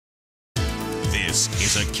This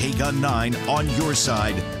is a KGUN9 On Your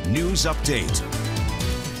Side news update.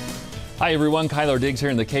 Hi everyone, Kyler Diggs here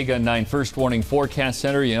in the KGUN9 First Warning Forecast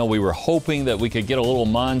Center. You know, we were hoping that we could get a little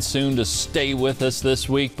monsoon to stay with us this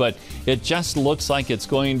week, but it just looks like it's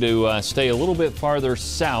going to stay a little bit farther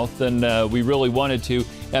south than we really wanted to,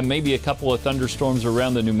 and maybe a couple of thunderstorms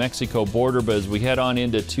around the New Mexico border. But as we head on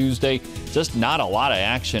into Tuesday, just not a lot of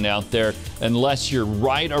action out there unless you're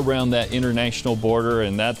right around that international border,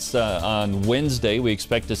 and that's on Wednesday. We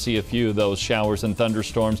expect to see a few of those showers and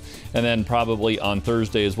thunderstorms, and then probably on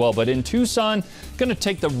Thursday as well. But in Tucson, going to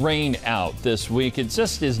take the rain out this week. It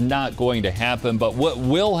just is not going to happen. But what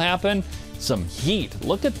will happen? Some heat.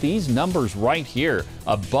 Look at these numbers right here.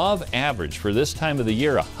 Above average for this time of the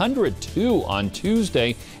year, 102 on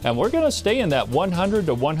Tuesday, and we're going to stay in that 100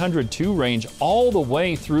 to 102 range all the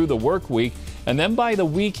way through the work week. And then by the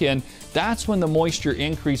weekend, that's when the moisture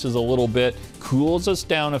increases a little bit, cools us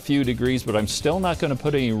down a few degrees, but I'm still not going to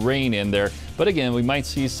put any rain in there. But again, we might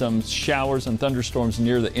see some showers and thunderstorms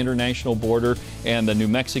near the international border and the New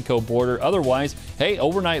Mexico border. Otherwise, hey,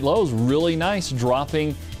 overnight lows really nice,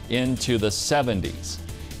 dropping into the 70s.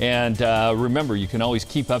 And remember, you can always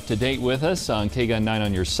keep up to date with us on KGUN9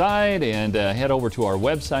 On Your Side, and head over to our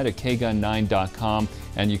website at KGUN9.com,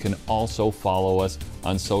 and you can also follow us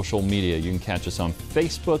on social media. You can catch us on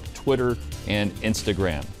Facebook, Twitter, and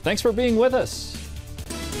Instagram. Thanks for being with us.